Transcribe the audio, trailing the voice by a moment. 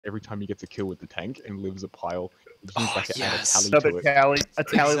every time he gets a kill with the tank and lives a pile, it just needs like to add a yes. tally Another to it. tally, a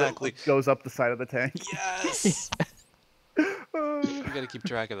tally Exactly. that goes up the side of the tank. Yes. We gotta keep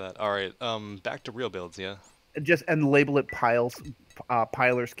track of that. All right. Back to real builds. Yeah. And label it piles,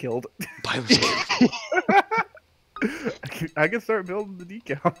 pilers killed. Pilers. I can start building the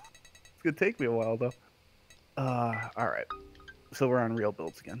decal. It's gonna take me a while though. All right. So we're on real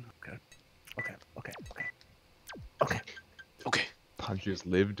builds again. Okay. Punches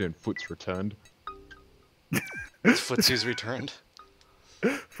lived and Foot's returned. Footsie's returned.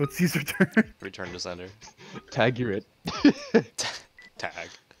 Footsie's return. Return to sender. Tag, you're it. Tag.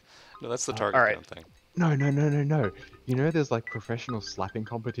 No, that's the target alright. count thing. No. You know, there's like professional slapping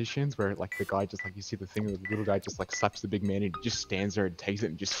competitions where like the guy just like you see the thing where the little guy just like slaps the big man and he just stands there and takes it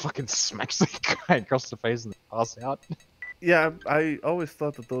and just fucking smacks the guy across the face and they pass out. Yeah, I always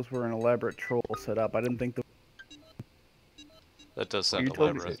thought that those were an elaborate troll setup. I didn't think the That does sound You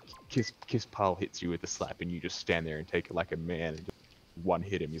told me elaborate. Kiss Pile hits you with a slap and you just stand there and take it like a man and just one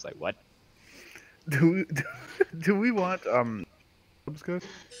hit him. He's like, what? do we want subs guys?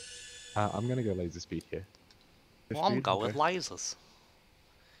 I'm gonna go laser speed here. Well, I'm going with lasers.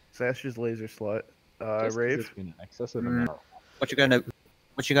 Sash's laser slut. Just 'cause Rave. it's in excess of an hour. What you gonna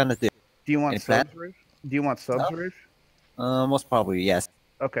do? Do you want Any subs, plan? Rave? Do you want subs, No. Rave? Most probably yes.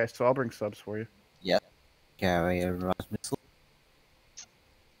 Okay, so I'll bring subs for you. Carry a Raj missile.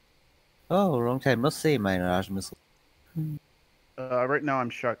 Oh, wrong time. Must say my Raj missile. Right now I'm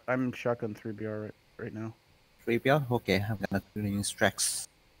shotgun 3BR right now. 3BR? Okay, I'm gonna do the Strax.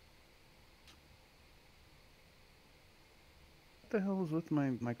 What the hell is with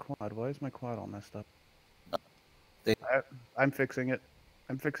my quad? Why is my quad all messed up? They- I'm fixing it.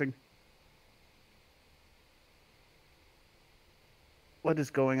 I'm fixing. What is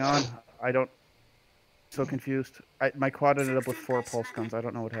going on? I don't. So confused. My quad ended up with 4 pulse guns. I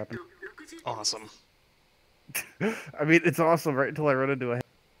don't know what happened. Awesome. I mean, it's awesome right until I run into a.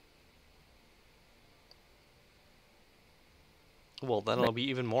 Well, then it'll be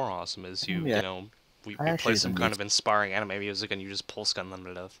even more awesome as you, Yeah. you know, we I play actually some don't kind need- of inspiring anime music and you just pulse gun them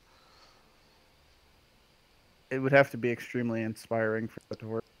to death. It would have to be extremely inspiring for that to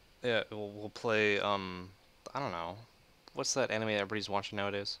work. Yeah, we'll play, I don't know. What's that anime that everybody's watching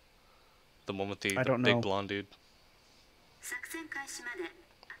nowadays? The one with the I don't big know. blonde dude.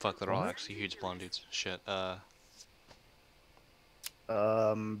 Fuck, they're all actually huge blonde dudes. Shit, I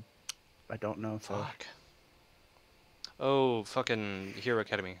don't know. So. fuck. Oh, fucking Hero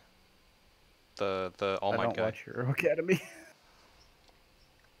Academy. The All I Might don't guy. watch Hero Academy.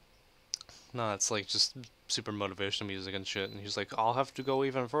 No, it's like just super motivational music and shit, and he's like, I'll have to go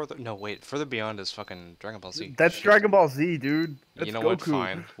even further. No, wait, further beyond is fucking Dragon Ball Z. That's Shit. Dragon Ball Z, dude. That's You know Goku. what?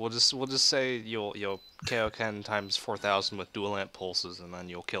 Fine. We'll just say you'll Kaioken times 4,000 with dual amp pulses, and then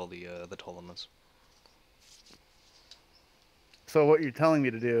you'll kill the Tolemus. So what you're telling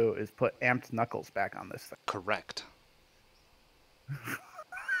me to do is put amped knuckles back on this thing. Correct.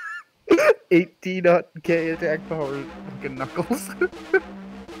 18K attack power fucking knuckles.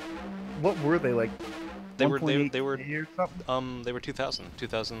 What were they like? They were 1.8K or something? they were 2,000,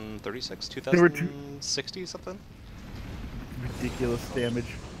 2036, They were 2060 something. Ridiculous damage.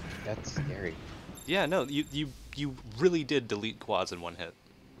 That's scary. Yeah, no, you really did delete quads in one hit.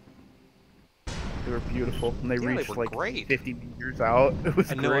 They were beautiful, and they Yeah, they reached were like great. 50 meters out. It was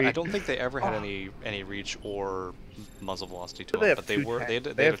And great. no, I don't think they ever had any reach or muzzle velocity to They them, have but they two were tanks.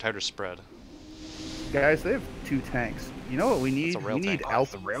 they They had a have- tighter spread. Guys, they have 2 tanks. You know what we need? a rail We need tank.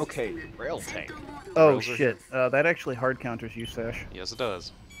 alpha. Rail tank. Oh Rails are shit! That actually hard counters you, Sash. Yes, it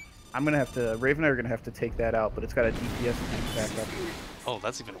does. I'm gonna have to. Raven and I are gonna have to take that out, but it's got a DPS tank backup. Oh,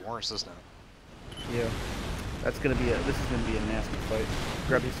 that's even worse, isn't it? Yeah, that's gonna be this is gonna be a nasty fight.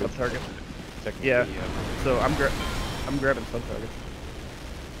 Grab your sub target. Technically, Yeah. So I'm grabbing sub targets.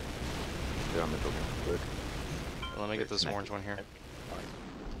 Yeah, I'm gonna go quick. Let me get this orange one here.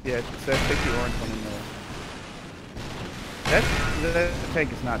 Yeah, Sash, take the orange one in there. That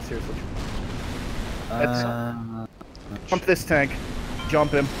tank is not seriously. Jump this tank.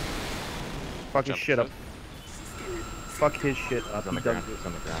 Jump him. Fuck his Jump shit up. Fuck his shit up. He's on the He does ground. this. He's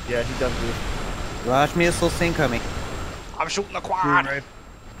on the ground. Yeah, he does this. Raj missiles incoming. I'm shooting the Doing quad! right.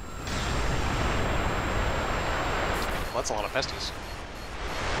 Well, that's a lot of besties.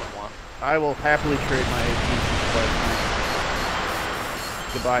 I will happily trade my AP.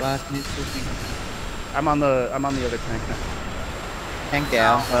 Goodbye. Raj missiles incoming. I'm on the other tank now. Tank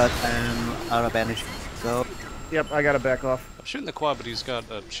down, but I'm out of energy. So Yep, I gotta back off. I'm shooting the quad, but he's got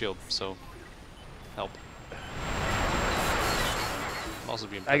a shield, so help. I'm also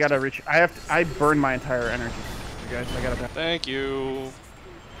being. I gotta pested. reach. I burned my entire energy. You guys, I gotta back. Thank you.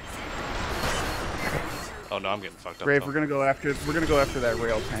 Oh no, I'm getting fucked up. Grave, though. we're gonna go after that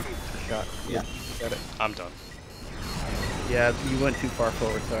rail tank. Shot. Yeah. Got it. I'm done. Yeah, you went too far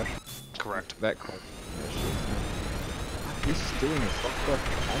forward, Sash. Correct. That quad. He's stealing the soft block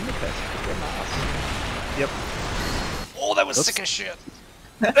and the best. Yep. Oh, that was Oops. sick as shit.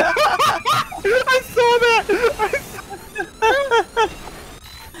 I saw that!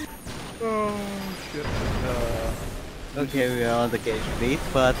 Oh, shit. Okay, we are on the gauge beat,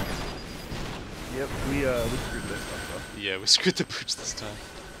 but Yep, we screwed this up, though. Yeah, we screwed the pooch this time.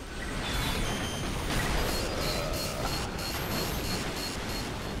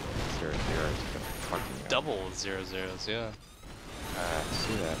 Zero zeros. Fucking Double 0-0s, yeah.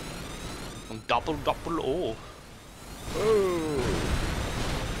 see that. Double O. Oh.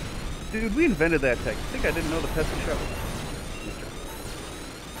 Dude, we invented that tech. I think I didn't know the pesky shot.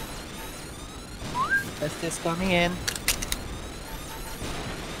 Pest is coming in.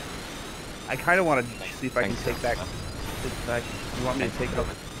 I kind of want to see if I can Thanks, take that. You want me to take out?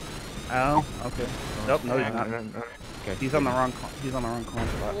 Oh, okay. Nope, no, he's not. No. Okay. He's on the wrong. He's on the wrong corner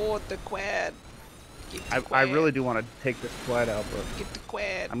spot. Oh, the quad. I really do want to take this quad out, but Get the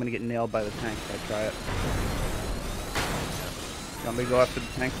quad. I'm gonna get nailed by the tank if I try it. You want me to go after the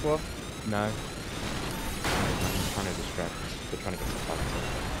tank slow? No. I'm trying to distract. They're trying to get the fuck.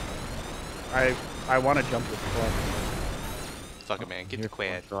 I want to jump this quad. Fuck it, man. Get the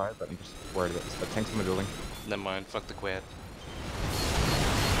quad. Try, but I'm just worried about this. The tank's in the building. Never mind. Fuck the quad.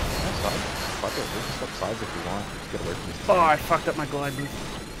 Fuck it. We can swap sides if you want. Just get away from this. Oh, I fucked up my glide boost.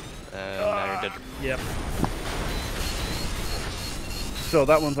 Now you're dead. Yep. So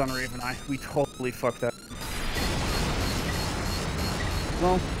that one's on Raven Eye. We totally fucked that.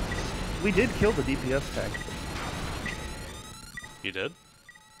 Well, we did kill the DPS tank. You did?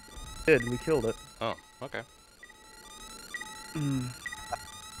 We killed it. Oh, okay.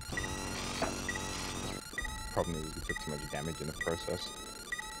 Problem is we took too much damage in the process.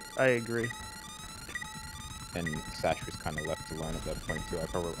 I agree. And Sash was kind of left to learn at that point too. I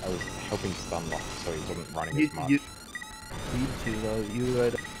was helping stun lock, so he wasn't running You as much. need to though. You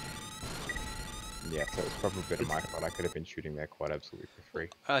had. Yeah, so it was probably a bit of my fault. I could have been shooting their quad absolutely for free.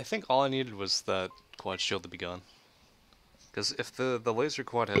 I think all I needed was that quad shield to be gone. Because if the laser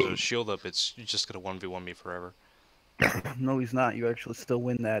quad has a shield up, it's just gonna 1v1 me forever. No, he's not. You actually still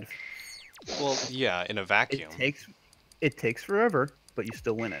win that. Well, yeah, in a vacuum. It takes forever, but you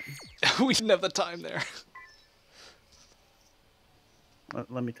still win it. We didn't have the time there.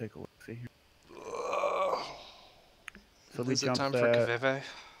 Let me take a look. See here. So we Is it jumped time that. for Kaveve?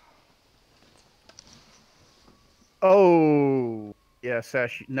 Oh, yeah,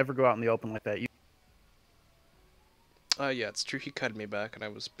 Sash. Never go out in the open like that. Yeah, it's true. He cut me back, and I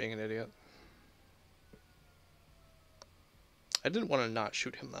was being an idiot. I didn't want to not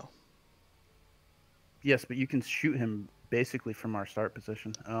shoot him though. Yes, but you can shoot him basically from our start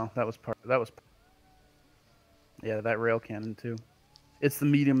position. Oh, that was part. That was. Yeah, that rail cannon too. It's the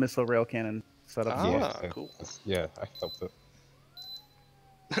medium missile rail cannon setup. Ah, Yeah, so cool. Yeah, I felt it.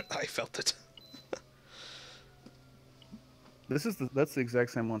 I felt it. That's the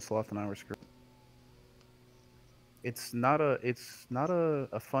exact same one Sloth and I were screwing. It's not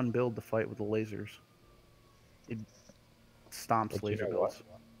a fun build to fight with the lasers. It stomps But you laser know builds.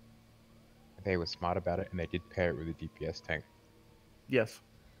 what? They were smart about it, and they did pair it with a DPS tank. Yes.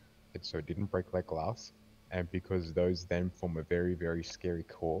 So it didn't break like glass, and because those then form a very, very scary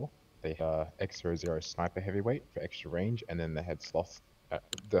core, they X00 sniper heavyweight for extra range, and then they had sloth,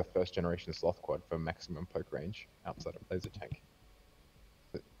 the first generation sloth quad for maximum poke range outside of laser tank.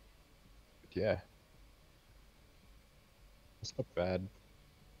 But yeah, it's not bad.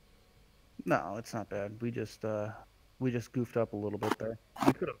 No, it's not bad. We just goofed up a little bit there.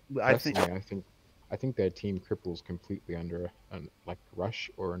 We could have. I think. Personally, I think their team cripples completely under an like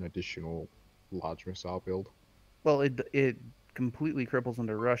rush or an additional large missile build. Well, it completely cripples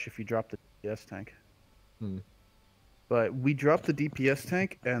under rush if you drop the DPS tank. But we dropped the DPS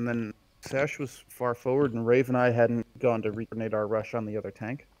tank, and then Sash was far forward, and Rave and I hadn't gone to regrenade our rush on the other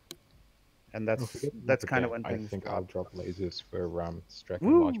tank. And that's kind of when I things. think dropped. I'll drop lasers for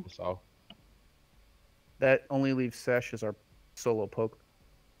striking Woo! large missile. That only leaves Sash as our solo poke.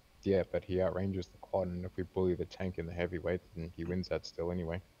 Yeah, but he outranges the quad, and if we bully the tank in the heavyweight, then he wins that still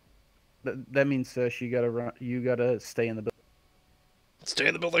anyway. That means Sash, you gotta stay in the building. Stay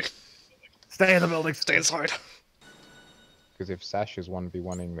in the building. Stay in the building. Stay inside. Because if Sash is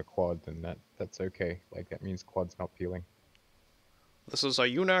 1v1ing the quad, then that's okay. Like, that means quad's not peeling. This is a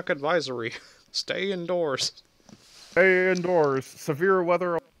UNAC advisory. Stay indoors. Stay indoors. Severe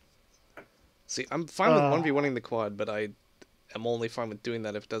weather. See, I'm fine with 1v1ing the quad, but I am only fine with doing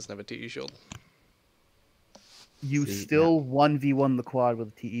that if it doesn't have a TE shield. You See, still 1v1 the quad with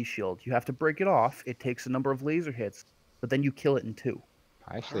a TE shield. You have to break it off. It takes a number of laser hits, but then you kill it in 2.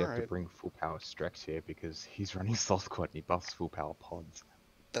 I actually have to Alright. bring full power Strex here because he's running Stealth Quad and he buffs full power pods.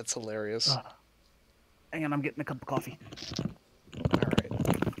 That's hilarious. Hang on, I'm getting a cup of coffee. Alright.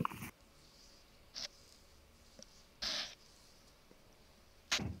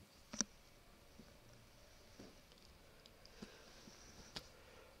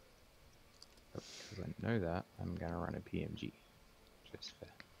 Because I know that, I'm gonna run a PMG. Just for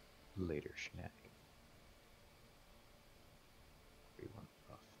later snack. 3-1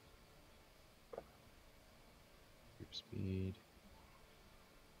 buff. Group speed.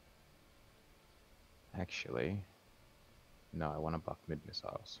 Actually, no, I want to buff mid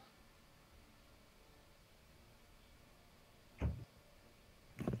missiles.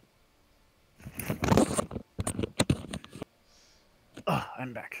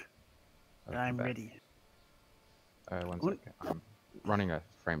 I'm back. Okay, I'm back. ready. 1 second. I'm running a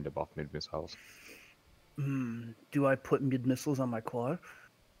frame to buff mid missiles. Do I put mid missiles on my quad?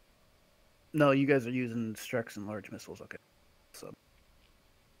 No, you guys are using Strex and large missiles. Okay. So.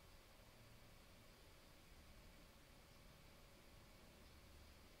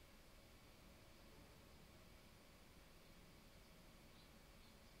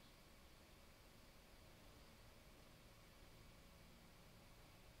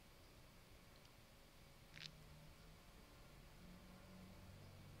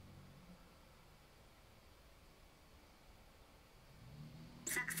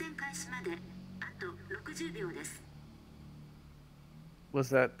 Was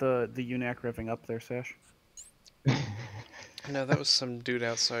that the UNAC revving up there, Sash? No, that was some dude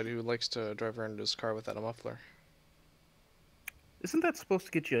outside who likes to drive around in his car without a muffler. Isn't that supposed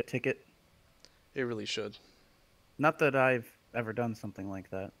to get you a ticket? It really should. Not that I've ever done something like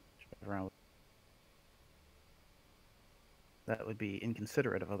that. Drive around with- That would be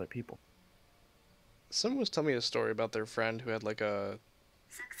inconsiderate of other people. Someone was telling me a story about their friend who had like a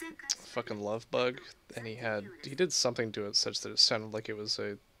fucking love bug, and he did something to it such that it sounded like it was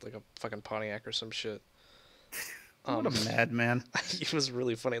a fucking Pontiac or some shit. What a madman. It was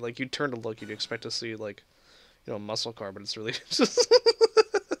really funny. Like, you turn to look, you'd expect to see like, a muscle car, but it's really just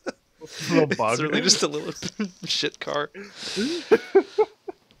A little bug. it's really just a little shit car.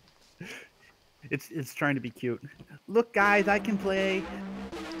 It's trying to be cute. Look, guys, I can play.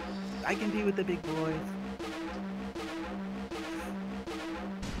 I can be with the big boys.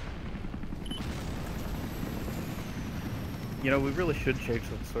 You know, we really should change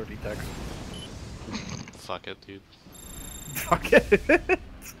some sortie text. Fuck it, dude. Fuck it.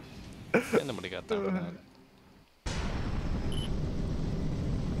 Ain't nobody got time for that.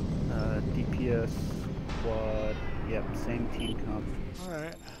 DPS, quad, yep, same team comp.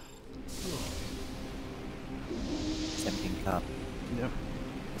 Alright. 17 cup. Yep.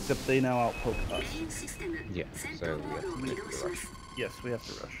 Except they now outpoke us. Yeah, so we have to make the rush. Yes, we have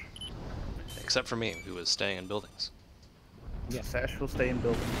to rush. Except for me, who was staying in buildings. Yeah. Sash will stay in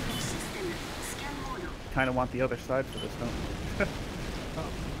building. Kind of want the other side for this, don't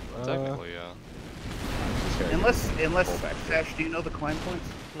we? Technically, yeah. Unless Sash, do you know the climb points?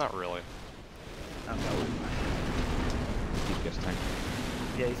 Not really. No. DPS tank.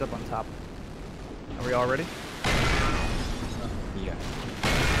 Yeah, he's up on top. Are we all ready? Yeah.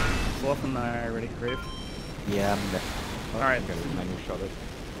 Sloth and I are ready. Grave. Yeah, Alright. Gonna manual shot it.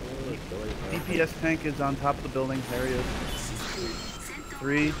 DPS tank is on top of the building. There he is.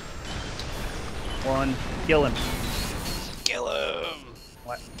 3, 1, kill him. Kill him!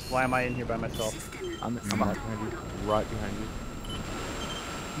 Why am I in here by myself? I'm right behind you. Right behind you.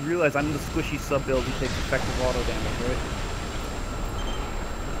 You realize I'm the squishy sub build who takes effective auto damage, right?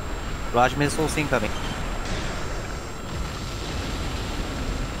 large missiles incoming.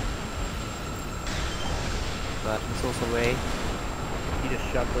 Large missiles away. He just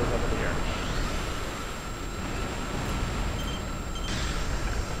shot those over the air.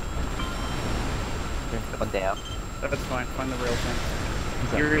 One down. That's fine. Find the rail tank.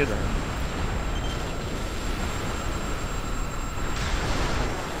 Exactly. Here he is.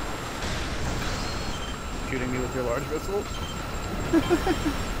 Shooting me with your large missile.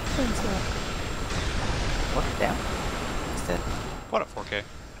 What down? Is that What a 4K.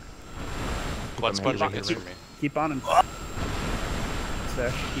 Blood sponging hits for me. Keep on him.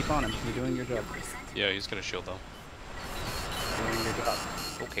 Sash, keep on him. You're doing your job. Yeah, he's gonna shield though. Doing your job.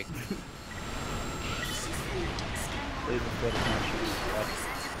 Okay. Laser flip is not shooting his job.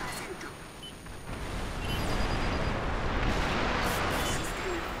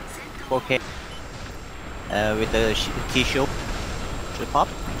 okay? With the key shield. Should pop.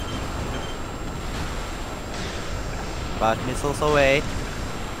 Barge missiles away.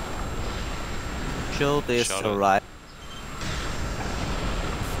 Shield is Shot it. alright.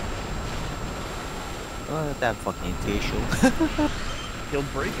 Oh, damn fucking tissue. He'll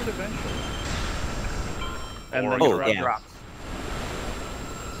break it eventually. And Or then Oh, it damn. drops.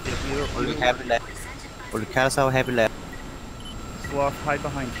 If Only either heavy left. Only carousel heavy left. Sloth, hide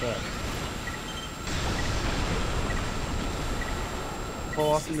behind that. Pull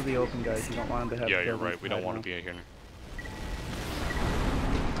off into the open, guys. You don't want him to have. Yeah, you're buildings right. We don't hide want to around. be in here.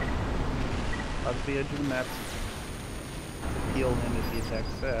 Up the edge of the map. Heal him as he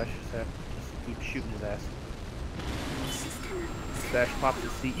attacks Sash. Sash just keep shooting his ass. Sash pops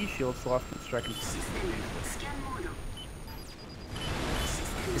his CE shield, Sloth can strike him.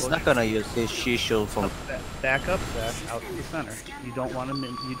 He's not gonna use his she shield from. Back up, Sash, out to the center. You don't want him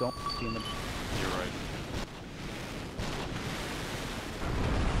in. You don't see him. You're right.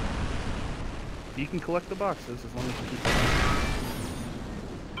 You can collect the boxes as long as you keep them.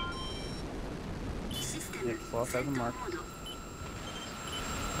 Yep, Sloth has a mark.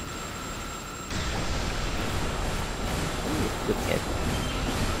 Good hit.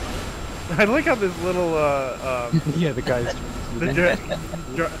 I like how this little Yeah, the guys.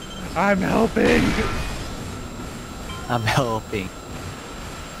 I'm helping. I'm helping.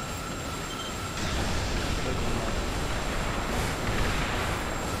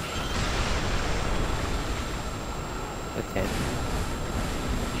 Okay.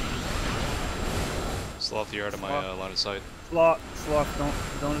 Sloth, you're out of my line of sight. Sloth,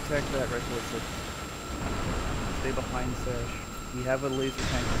 don't attack that recklessly. Stay behind Sash. We have a laser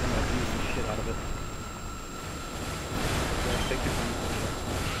tank. We're gonna use the shit out of it. Yeah, take your time.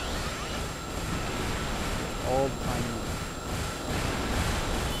 All the time.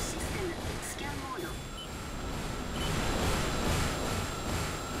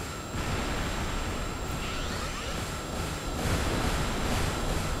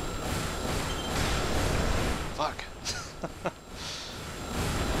 Fuck.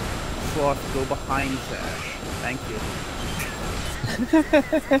 Sloth, go behind Sash. Thank you.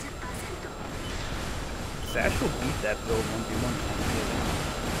 Sash will beat that build 1v1.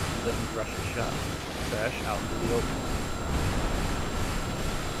 He doesn't rush the shot. Sash out into the open.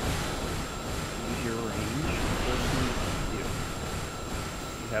 Use your range. Force him to you.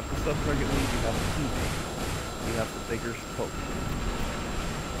 You have the sub-target lead, you have the teammate. You have the bigger poke.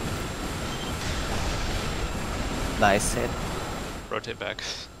 Nice hit. Rotate back.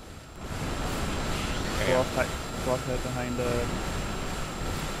 Sloth head behind there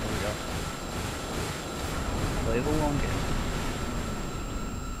we go. Play the long game.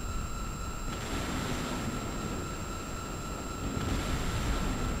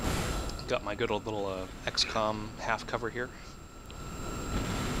 Got my good old little XCOM half cover here.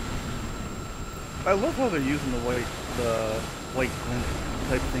 I love how they're using the white glint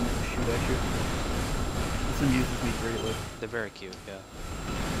type things to shoot at you. This amuses me greatly. They're very cute, yeah.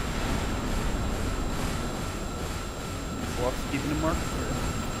 Sloth's keeping a mark for it.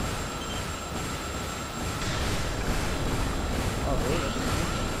 Oh, really? That's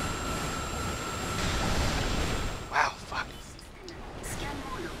amazing. Wow, fuck.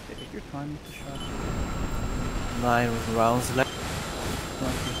 Take your time with the shot. 9 rounds left.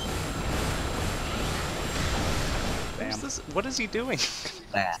 Bam. What is he doing?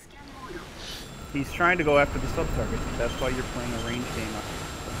 Bad. He's trying to go after the sub-target. That's why you're playing a range game.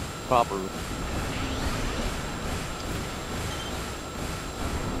 Proper.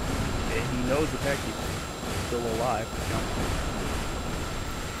 He knows the pack keeper is still alive.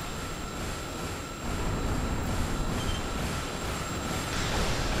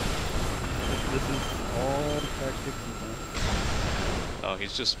 This is all tactics. Oh,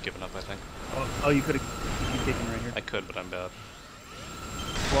 he's just giving up, I think. Oh, you could have taken right here. I could, but I'm bad.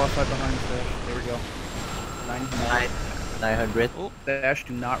 Sloth right behind Sash. There we go. 900. Oh, Sash,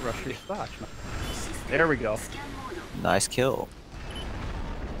 do not rush your spot. There we go. Nice kill.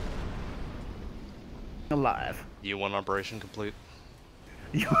 Alive. U1 operation complete.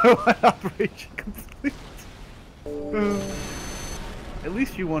 You want operation complete. At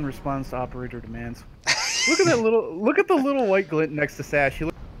least U1 responds to operator demands. Look at that little. Look at the little white glint next to Sash. He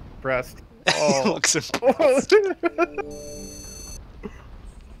looks impressed. Oh. Looks impressed.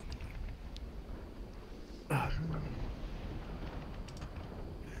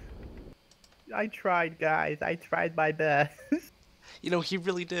 I tried, guys. I tried my best. You know, he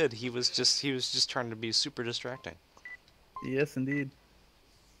really did. He was just trying to be super distracting. Yes, indeed.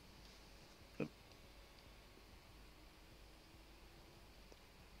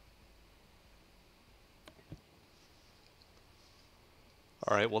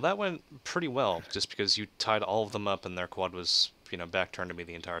 Alright, well that went pretty well, just because you tied all of them up and their quad was, you know, back turned to me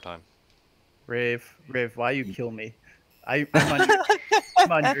the entire time. Rave, why you kill me? I'm on your,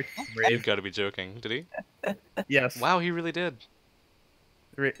 I'm on your team, You've Rave. got to be joking. Did he? Yes. Wow, he really did.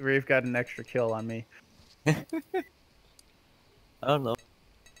 Rave got an extra kill on me. I don't know.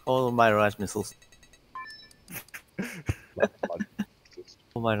 All my Raj missiles.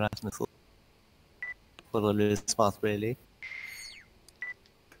 All my Raj missiles. For the responsibility.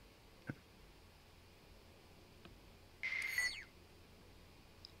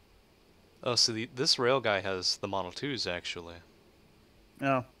 Oh, so this rail guy has the Model 2s, actually.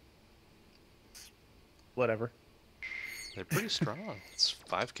 Oh. Whatever. They're pretty strong. It's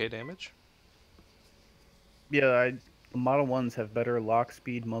 5k damage. Yeah, the Model 1s have better lock,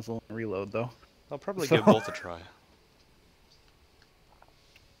 speed, muzzle, and reload, though. I'll probably So- give both a try.